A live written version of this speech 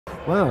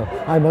Well,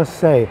 I must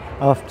say,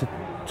 after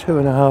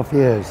 2.5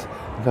 years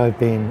that I've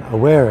been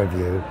aware of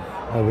you,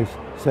 I was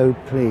so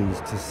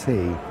pleased to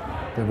see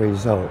the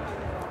result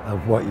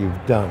of what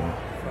you've done.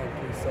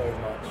 Thank you so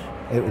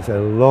much. It was a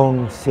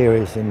long,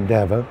 serious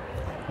endeavour.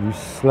 You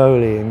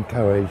slowly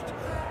encouraged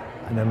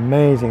an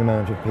amazing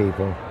amount of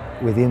people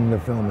within the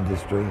film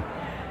industry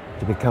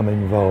to become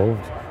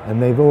involved,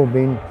 and they've all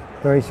been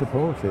very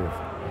supportive.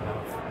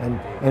 And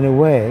in a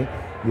way,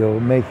 you're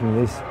making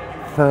this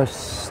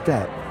first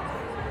step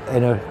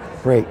in a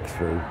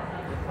breakthrough.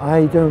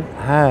 I don't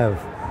have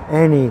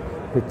any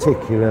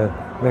particular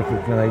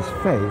recognised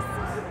faith,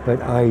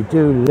 but I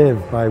do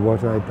live by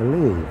what I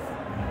believe,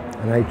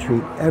 and I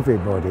treat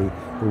everybody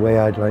the way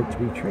I'd like to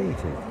be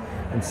treated.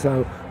 And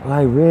so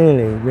I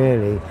really,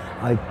 really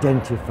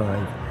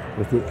identified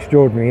with the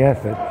extraordinary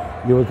effort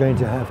you were going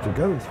to have to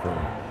go through.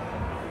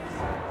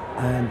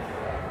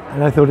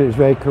 And I thought it was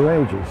very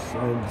courageous.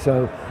 And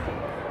so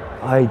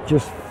I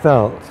just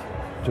felt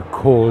to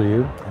call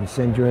you and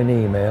send you an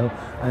email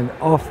and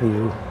offer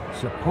you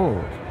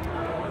support.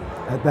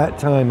 At that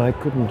time I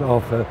couldn't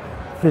offer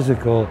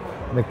physical,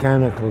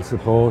 mechanical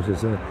support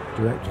as a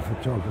director of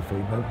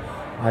photography, but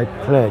I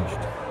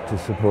pledged to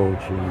support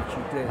you,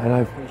 and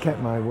I've kept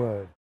my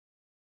word.